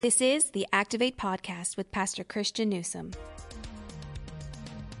This is the Activate Podcast with Pastor Christian Newsom.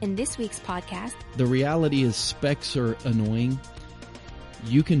 In this week's podcast, the reality is specs are annoying.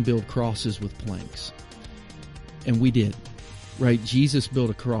 You can build crosses with planks. And we did, right? Jesus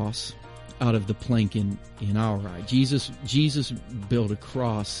built a cross out of the plank in our eye. Jesus built a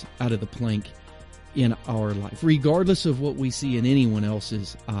cross out of the plank in our life. Regardless of what we see in anyone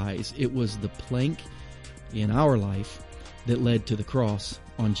else's eyes, it was the plank in our life that led to the cross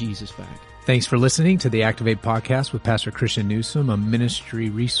on Jesus' back. Thanks for listening to the Activate Podcast with Pastor Christian Newsom, a ministry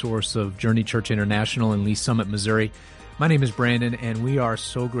resource of Journey Church International in Lee Summit, Missouri. My name is Brandon, and we are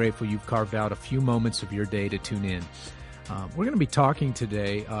so grateful you've carved out a few moments of your day to tune in. We're going to be talking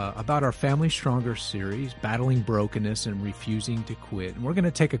today about our Family Stronger series, Battling Brokenness and Refusing to Quit. And we're going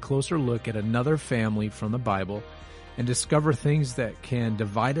to take a closer look at another family from the Bible and discover things that can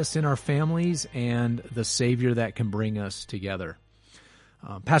divide us in our families and the Savior that can bring us together.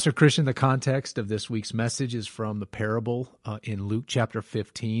 Pastor Christian, the context of this week's message is from the parable in Luke chapter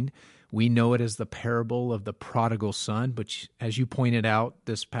 15. We know it as the parable of the prodigal son, but as you pointed out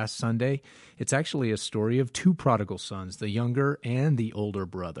this past Sunday, it's actually a story of two prodigal sons, the younger and the older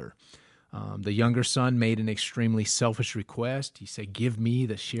brother. The younger son made an extremely selfish request. He said, "Give me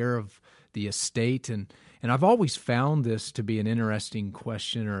the share of the estate." And I've always found this to be an interesting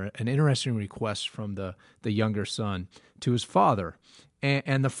question or an interesting request from the younger son to his father.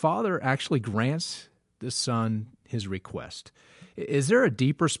 And the father actually grants the son his request. Is there a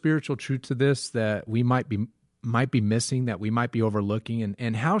deeper spiritual truth to this that we might be missing, that we might be overlooking?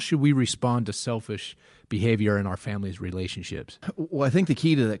 And how should we respond to selfish behavior in our family's relationships? Well, I think the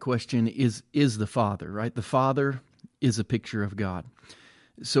key to that question is the father, right? The father is a picture of God.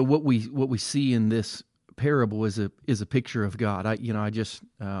 So what we see in this parable is a picture of God. I just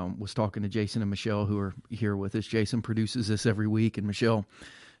was talking to Jason and Michelle, who are here with us. Jason produces this every week, and Michelle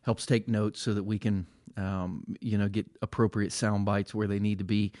helps take notes so that we can get appropriate sound bites where they need to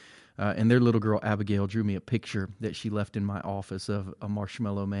be. And their little girl Abigail drew me a picture that she left in my office of a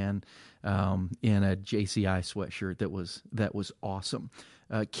Marshmallow Man in a JCI sweatshirt that was awesome.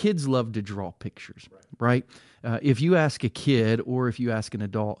 Kids love to draw pictures, right? If you ask a kid or if you ask an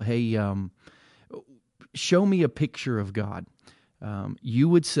adult, hey, show me a picture of God, you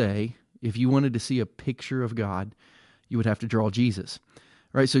would say, if you wanted to see a picture of God, you would have to draw Jesus.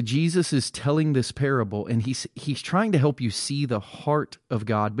 Right, so Jesus is telling this parable, and he's trying to help you see the heart of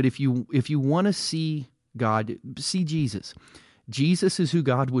God. But if you want to see God, see Jesus. Jesus is who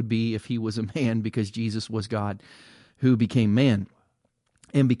God would be if he was a man, because Jesus was God who became man.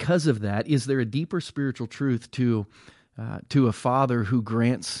 And because of that, is there a deeper spiritual truth to a father who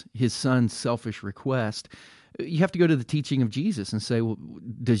grants his son's selfish request? You have to go to the teaching of Jesus and say, well,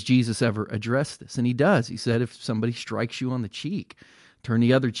 does Jesus ever address this? And he does. He said, if somebody strikes you on the cheek, turn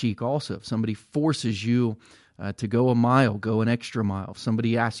the other cheek also. If somebody forces you to go a mile, go an extra mile. If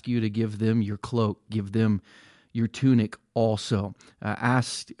somebody asks you to give them your cloak, give them your tunic also.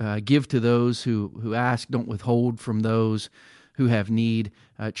 Give to those who ask, don't withhold from those who have need.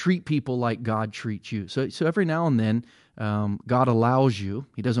 Treat people like God treats you. So every now and then, God allows you,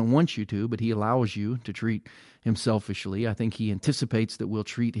 he doesn't want you to, but he allows you to treat him selfishly. I think he anticipates that we'll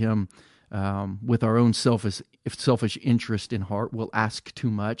treat him with our own selfish interest in heart. We'll ask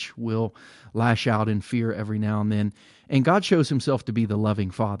too much. We'll lash out in fear every now and then. And God shows himself to be the loving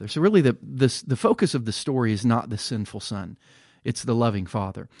father. So really the focus of the story is not the sinful son. It's the loving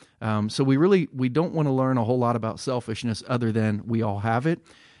father. So we don't want to learn a whole lot about selfishness other than we all have it.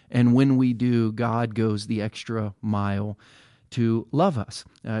 And when we do, God goes the extra mile to love us.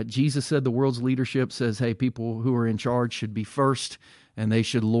 Jesus said the world's leadership says, hey, people who are in charge should be first, and they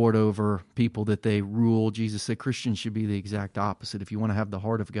should lord over people that they rule. Jesus said Christians should be the exact opposite. If you want to have the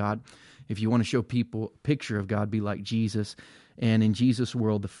heart of God, if you want to show people a picture of God, be like Jesus. And in Jesus'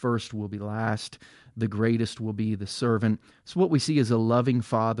 world, the first will be last, the greatest will be the servant. So what we see is a loving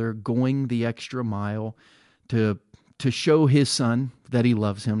father going the extra mile to show his son that he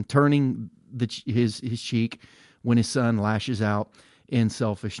loves him, turning his cheek when his son lashes out in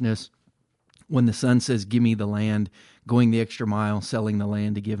selfishness. When the son says, give me the land, going the extra mile, selling the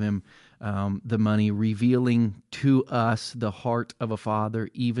land to give him the money, revealing to us the heart of a father,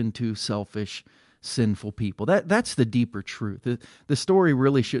 even to selfish, sinful people. That's the deeper truth. The story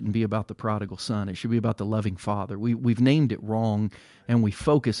really shouldn't be about the prodigal son. It should be about the loving father. We've named it wrong, and we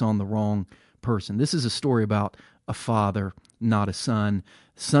focus on the wrong person. This is a story about a father, not a son.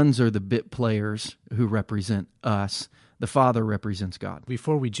 Sons are the bit players who represent us. The Father represents God.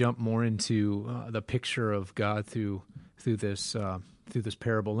 Before we jump more into the picture of God through this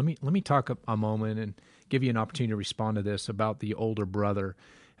parable, let me talk a moment and give you an opportunity to respond to this about the older brother.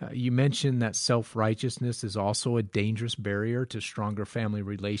 You mentioned that self-righteousness is also a dangerous barrier to stronger family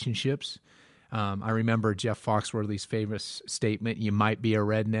relationships. I remember Jeff Foxworthy's famous statement, "You might be a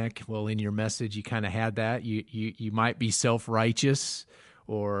redneck." Well, in your message, you kind of had that. You might be self-righteous,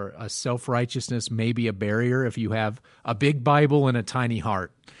 or a self-righteousness may be a barrier if you have a big Bible and a tiny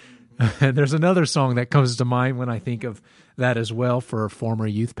heart. And there's another song that comes to mind when I think of that as well, for a former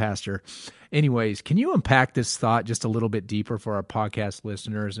youth pastor. Anyways, can you unpack this thought just a little bit deeper for our podcast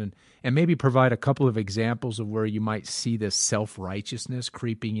listeners, and maybe provide a couple of examples of where you might see this self-righteousness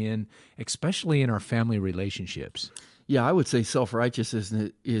creeping in, especially in our family relationships? Yeah, I would say self-righteousness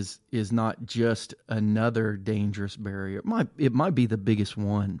is not just another dangerous barrier. It might be the biggest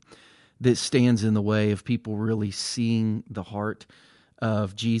one that stands in the way of people really seeing the heart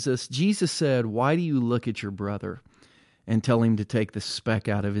of Jesus. Jesus said, "Why do you look at your brother and tell him to take the speck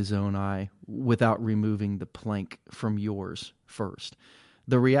out of his own eye without removing the plank from yours first?"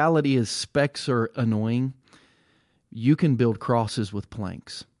 The reality is, specks are annoying. You can build crosses with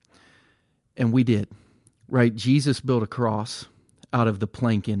planks. And we did, right? Jesus built a cross out of the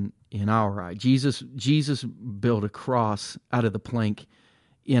plank in our eye. Jesus built a cross out of the plank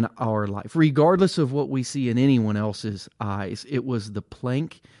in our life. Regardless of what we see in anyone else's eyes, it was the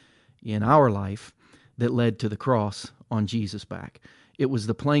plank in our life that led to the cross on Jesus' back. It was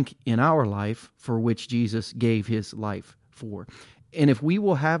the plank in our life for which Jesus gave his life for. And if we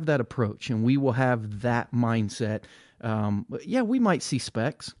will have that approach and we will have that mindset, we might see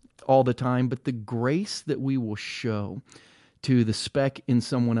specks all the time, but the grace that we will show to the speck in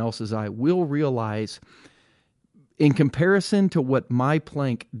someone else's eye, we'll realize, in comparison to what my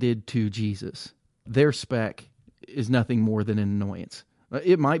plank did to Jesus, their speck is nothing more than an annoyance.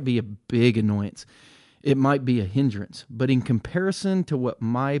 It might be a big annoyance. It might be a hindrance. But in comparison to what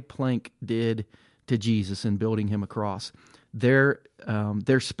my plank did to Jesus in building him a cross, their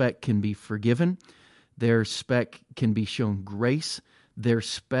speck can be forgiven. Their speck can be shown grace. Their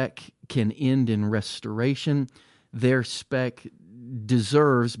speck can end in restoration. Their speck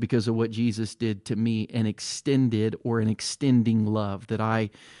deserves, because of what Jesus did to me, an extending love that I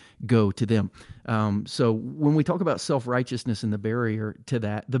go to them. So when we talk about self-righteousness and the barrier to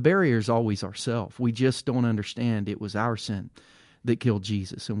that, the barrier is always ourselves. We just don't understand it was our sin that killed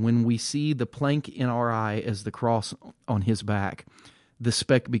Jesus. And when we see the plank in our eye as the cross on his back, the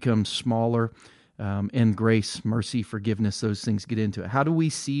speck becomes smaller, and grace, mercy, forgiveness, those things get into it. How do we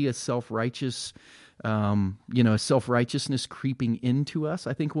see a self-righteousness creeping into us?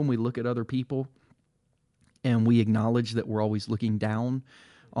 I think when we look at other people and we acknowledge that we're always looking down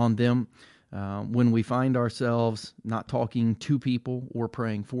on them, when we find ourselves not talking to people or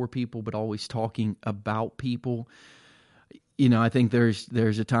praying for people, but always talking about people, I think there's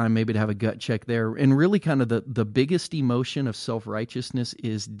a time maybe to have a gut check there. And really kind of the biggest emotion of self-righteousness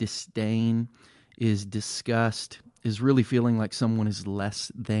is disdain, is disgust, is really feeling like someone is less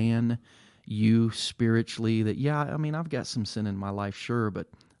than you spiritually. That, I've got some sin in my life, sure, but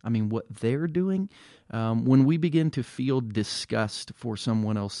what they're doing, when we begin to feel disgust for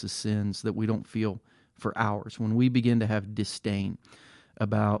someone else's sins that we don't feel for ours, when we begin to have disdain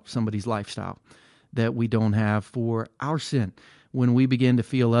about somebody's lifestyle that we don't have for our sin, when we begin to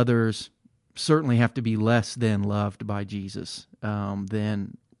feel others certainly have to be less than loved by Jesus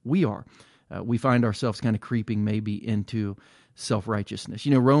than we are, we find ourselves kind of creeping maybe into self-righteousness.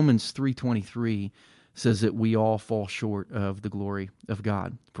 Romans 3:23 says that we all fall short of the glory of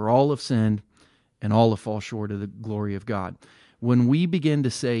God. For all have sinned and all have fall short of the glory of God. When we begin to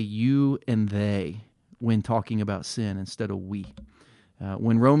say you and they when talking about sin instead of we,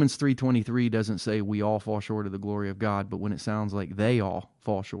 when Romans 3:23 doesn't say we all fall short of the glory of God, but when it sounds like they all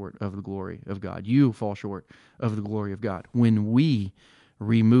fall short of the glory of God, you fall short of the glory of God, when we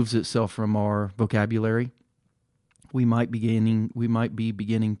removes itself from our vocabulary, we might be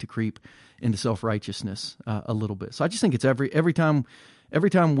beginning to creep into self-righteousness a little bit. So I just think it's every time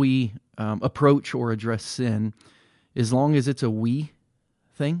we approach or address sin, as long as it's a we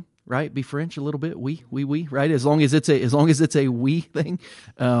thing, right? Be French a little bit, we, right? As long as it's a we thing,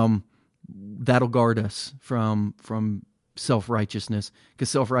 that'll guard us from self-righteousness, because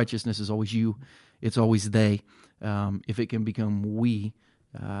self-righteousness is always you, it's always they. If it can become we,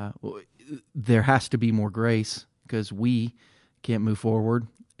 there has to be more grace, because we can't move forward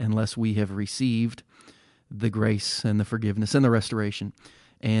unless we have received the grace and the forgiveness and the restoration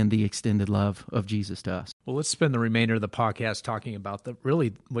and the extended love of Jesus to us. Well, let's spend the remainder of the podcast talking about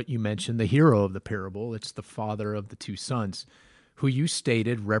really what you mentioned, the hero of the parable. It's the father of the two sons, who you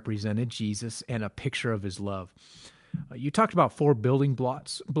stated represented Jesus and a picture of his love. You talked about 4 building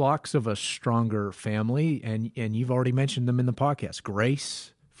blocks of a stronger family, and you've already mentioned them in the podcast: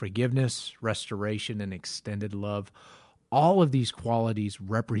 grace, forgiveness, restoration, and extended love. All of these qualities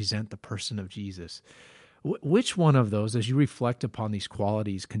represent the person of Jesus. Which one of those, as you reflect upon these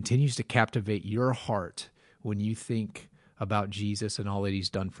qualities, continues to captivate your heart when you think about Jesus and all that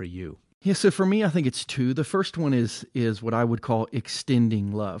he's done for you? Yeah, so for me, I think it's two. The first one is what I would call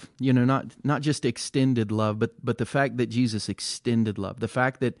extending love. Not just extended love, but the fact that Jesus extended love. The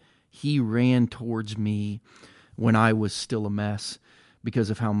fact that he ran towards me when I was still a mess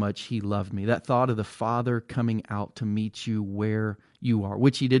because of how much he loved me. That thought of the Father coming out to meet you where you are,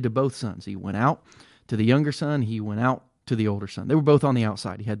 which he did to both sons. He went out to the younger son. He went out to the older son. They were both on the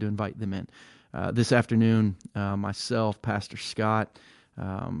outside. He had to invite them in. This afternoon, myself, Pastor Scott,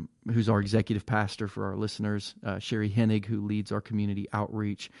 who's our executive pastor for our listeners, Sherry Hennig, who leads our community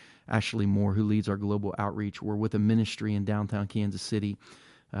outreach, Ashley Moore, who leads our global outreach. We're with a ministry in downtown Kansas City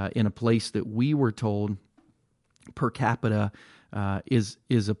in a place that we were told per capita is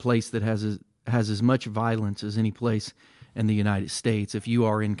a place that has as much violence as any place in the United States. If you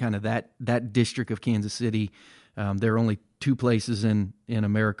are in kind of that district of Kansas City, there are only two places in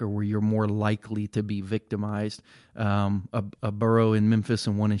America where you're more likely to be victimized, a borough in Memphis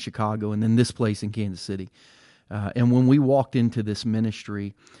and one in Chicago, and then this place in Kansas City. And when we walked into this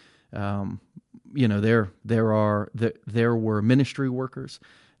ministry, there were ministry workers,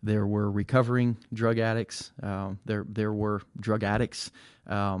 there were recovering drug addicts, there were drug addicts.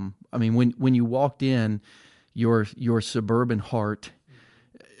 When you walked in, your suburban heart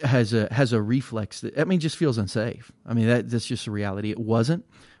has a reflex that just feels unsafe. That's just a reality. It wasn't.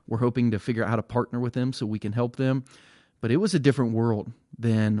 We're hoping to figure out how to partner with them so we can help them, but it was a different world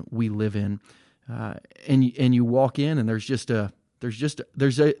than we live in. And you walk in, and there's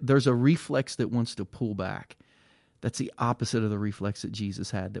a reflex that wants to pull back. That's the opposite of the reflex that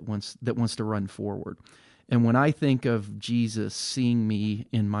Jesus had that wants to run forward. And when I think of Jesus seeing me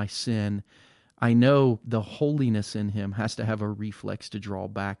in my sin, I know the holiness in him has to have a reflex to draw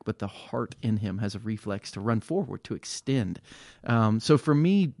back, but the heart in him has a reflex to run forward, to extend. So for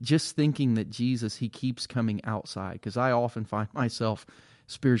me, just thinking that Jesus, he keeps coming outside, because I often find myself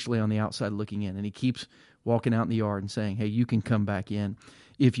spiritually on the outside looking in, and he keeps walking out in the yard and saying, hey, you can come back in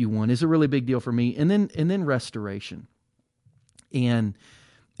if you want, is a really big deal for me. And then restoration. And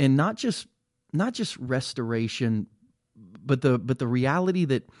not just restoration, but the reality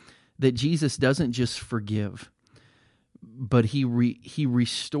that Jesus doesn't just forgive, but he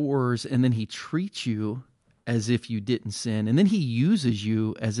restores, and then he treats you as if you didn't sin, and then he uses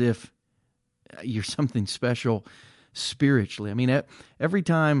you as if you're something special spiritually. Every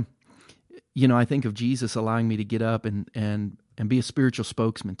time, I think of Jesus allowing me to get up and be a spiritual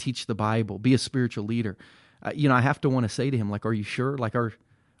spokesman, teach the Bible, be a spiritual leader, I have to want to say to him, are you sure?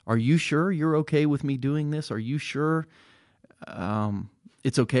 Are you sure you're okay with me doing this? Are you sure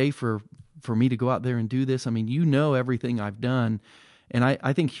it's okay for me to go out there and do this? Everything I've done. And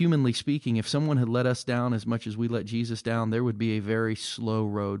I think humanly speaking, if someone had let us down as much as we let Jesus down, there would be a very slow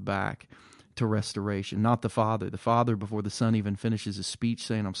road back to restoration. Not the Father. The Father, before the Son even finishes his speech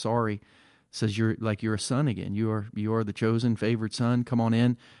saying, I'm sorry, says you're a son again. You are the chosen, favored son. Come on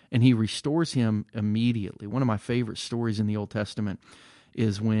in. And he restores him immediately. One of my favorite stories in the Old Testament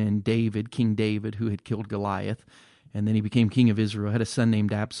is when King David, who had killed Goliath, and then he became king of Israel, had a son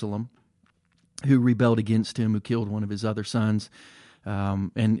named Absalom who rebelled against him, who killed one of his other sons,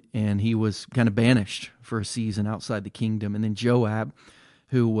 and he was kind of banished for a season outside the kingdom. And then Joab,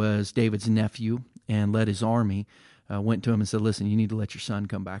 who was David's nephew and led his army, went to him and said, listen, you need to let your son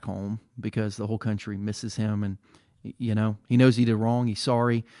come back home because the whole country misses him, and he knows he did wrong. He's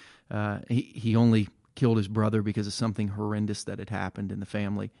sorry. He only killed his brother because of something horrendous that had happened in the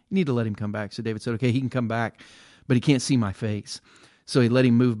family. You need to let him come back. So David said, okay, he can come back, but he can't see my face. So he let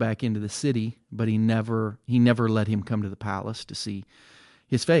him move back into the city, but he never let him come to the palace to see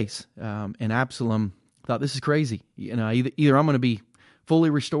his face. And Absalom thought, this is crazy. Either I'm going to be fully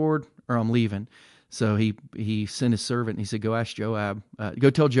restored or I'm leaving. So he sent his servant and he said, go ask Joab, go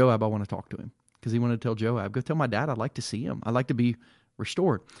tell Joab I want to talk to him. Because he wanted to tell Joab, go tell my dad I'd like to see him. I'd like to be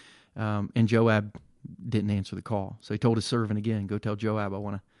restored. And Joab didn't answer the call. So he told his servant again, go tell Joab I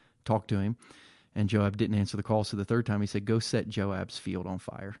want to talk to him. And Joab didn't answer the call. So the third time he said, go set Joab's field on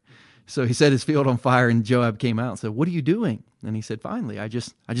fire. So he set his field on fire, and Joab came out and said, what are you doing? And he said, finally, I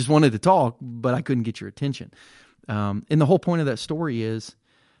just wanted to talk, but I couldn't get your attention. And the whole point of that story is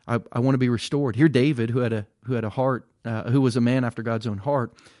I want to be restored. Here David, who had a heart, who was a man after God's own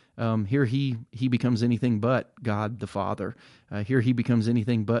heart, here he becomes anything but God the Father. Here he becomes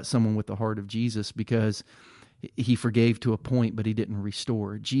anything but someone with the heart of Jesus, because he forgave to a point, but he didn't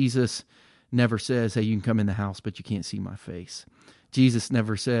restore. Jesus never says, hey, you can come in the house, but you can't see my face. Jesus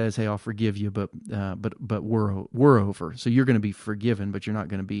never says, "Hey, I'll forgive you," but we're over. So you're going to be forgiven, but you're not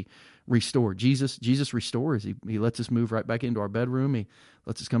going to be restored. Jesus restores. He lets us move right back into our bedroom. He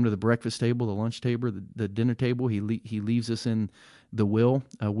lets us come to the breakfast table, the lunch table, the dinner table. He leaves us in the will.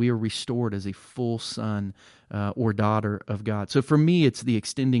 We are restored as a full son or daughter of God. So for me, it's the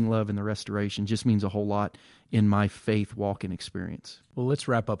extending love and the restoration just means a whole lot in my faith walk and experience. Well, let's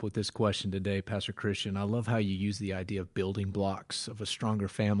wrap up with this question today, Pastor Christian. I love how you use the idea of building blocks of a stronger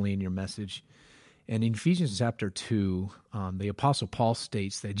family in your message. And in Ephesians chapter 2, the Apostle Paul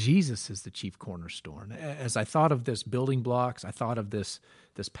states that Jesus is the chief cornerstone. As I thought of this building blocks, I thought of this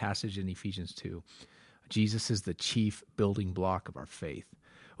passage in Ephesians 2. Jesus is the chief building block of our faith.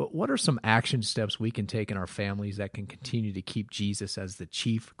 What are some action steps we can take in our families that can continue to keep Jesus as the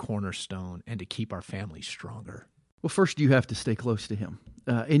chief cornerstone and to keep our families stronger? Well, first you have to stay close to him,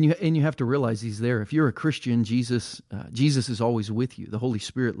 and you have to realize he's there. If you're a Christian, Jesus is always with you. The Holy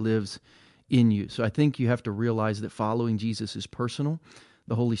Spirit lives in you. So I think you have to realize that following Jesus is personal.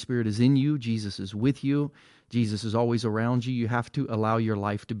 The Holy Spirit is in you. Jesus is with you. Jesus is always around you. You have to allow your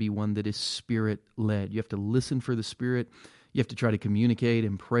life to be one that is Spirit-led. You have to listen for the Spirit. You have to try to communicate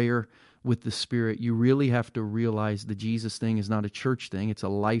in prayer with the Spirit. You really have to realize the Jesus thing is not a church thing. It's a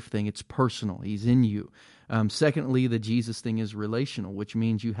life thing. It's personal. He's in you. Secondly, the Jesus thing is relational, which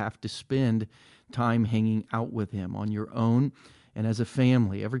means you have to spend time hanging out with him on your own and as a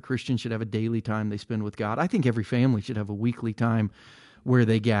family. Every Christian should have a daily time they spend with God. I think every family should have a weekly time where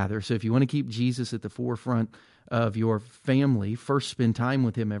they gather. So if you want to keep Jesus at the forefront of your family, first spend time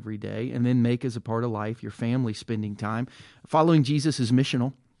with him every day, and then make as a part of life your family spending time. Following Jesus is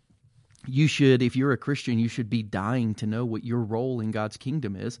missional. You should, if you're a Christian, you should be dying to know what your role in God's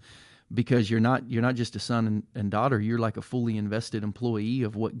kingdom is, because you're not just a son and daughter. You're like a fully invested employee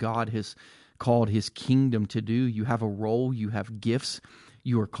of what God has called his kingdom to do. You have a role. You have gifts.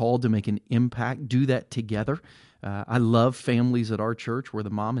 You are called to make an impact. Do that together. I love families at our church where the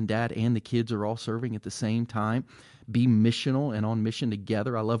mom and dad and the kids are all serving at the same time. Be missional and on mission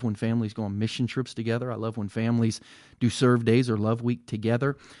together. I love when families go on mission trips together. I love when families do serve days or love week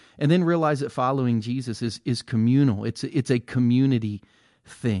together. And then realize that following Jesus is communal. It's a community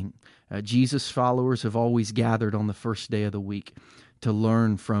thing. Jesus followers have always gathered on the first day of the week to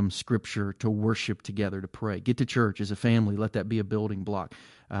learn from Scripture, to worship together, to pray. Get to church as a family. Let that be a building block.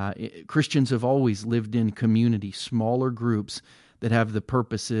 Christians have always lived in community, smaller groups that have the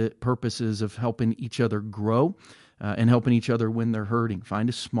purposes of helping each other grow and helping each other when they're hurting. Find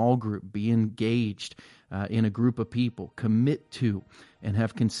a small group. Be engaged in a group of people. Commit to and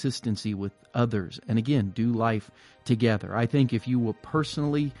have consistency with others. And again, do life together. I think if you will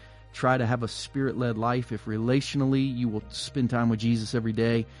personally try to have a Spirit-led life, if relationally you will spend time with Jesus every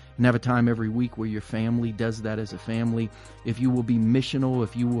day and have a time every week where your family does that as a family, if you will be missional,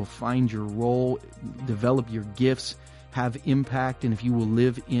 if you will find your role, develop your gifts, have impact, and if you will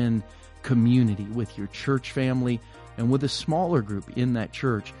live in community with your church family and with a smaller group in that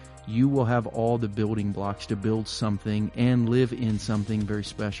church, you will have all the building blocks to build something and live in something very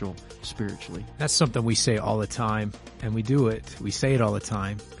special spiritually. That's something we say all the time, and we do it. We say it all the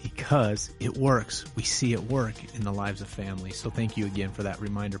time because it works. We see it work in the lives of families. So thank you again for that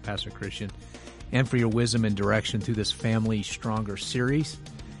reminder, Pastor Christian, and for your wisdom and direction through this Family Stronger series,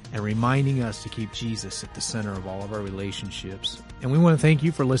 and reminding us to keep Jesus at the center of all of our relationships. And we want to thank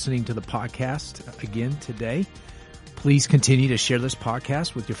you for listening to the podcast again today. Please continue to share this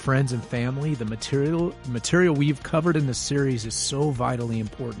podcast with your friends and family. The material we've covered in this series is so vitally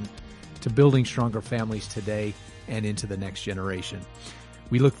important to building stronger families today and into the next generation.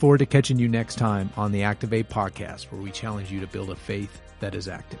 We look forward to catching you next time on the Activate podcast, where we challenge you to build a faith that is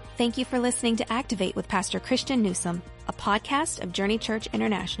active. Thank you for listening to Activate with Pastor Christian Newsome, a podcast of Journey Church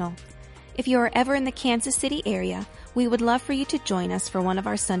International. If you are ever in the Kansas City area, we would love for you to join us for one of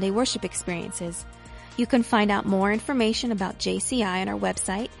our Sunday worship experiences. You can find out more information about JCI on our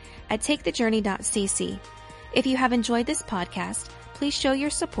website at takethejourney.cc. If you have enjoyed this podcast, please show your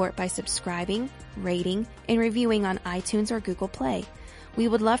support by subscribing, rating, and reviewing on iTunes or Google Play. We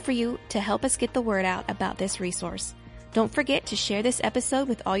would love for you to help us get the word out about this resource. Don't forget to share this episode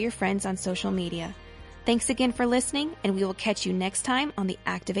with all your friends on social media. Thanks again for listening, and we will catch you next time on the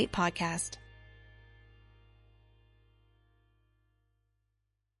Activate podcast.